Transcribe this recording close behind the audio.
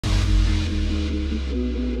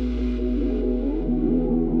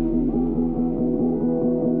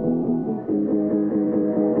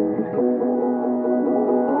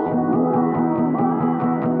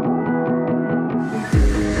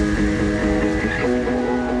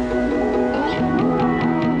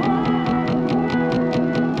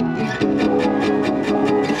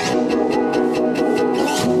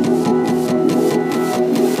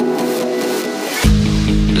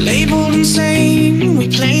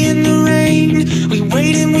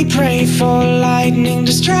for lightning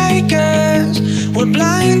to strike us. We're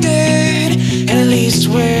blinded, at least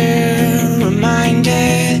we're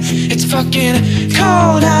reminded. It's fucking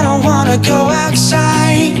cold, I don't wanna go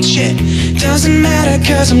outside. Shit, doesn't matter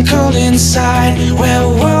cause I'm cold inside. Well,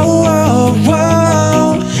 whoa, whoa,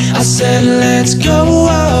 whoa, I said let's go,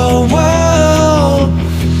 whoa, whoa.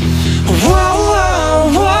 Whoa,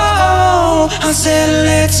 whoa, whoa, I said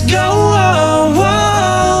let's go, whoa,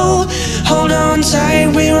 whoa. Hold on tight,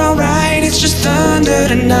 we're alright, it's just thunder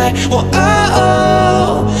tonight. Whoa, oh,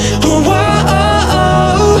 oh, whoa,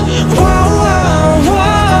 oh, whoa, whoa,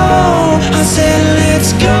 whoa. I said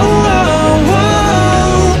let's go, whoa,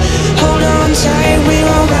 whoa. Hold on tight, we're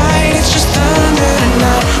alright, it's just thunder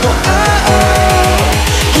tonight. Whoa, oh, oh,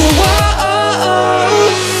 whoa, oh,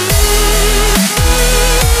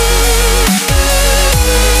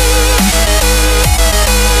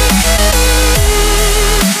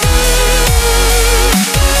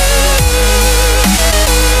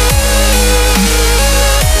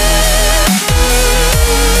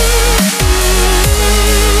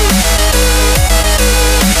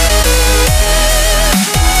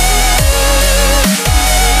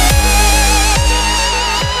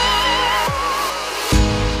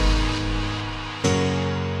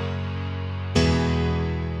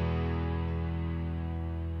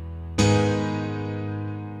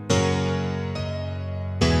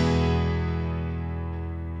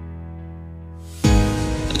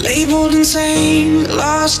 labeled insane,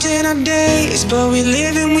 lost in our days, but we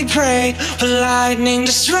live and we pray for lightning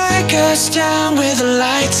to strike us down. With the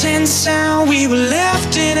lights and sound, we were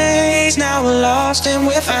left in haze. Now we're lost and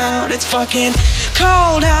we're found. It's fucking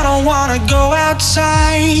cold, I don't wanna go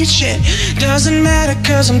outside. Shit, doesn't matter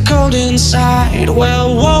cause I'm cold inside.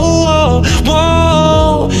 Well, whoa, whoa,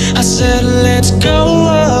 whoa, I said let's go,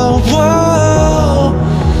 whoa, whoa.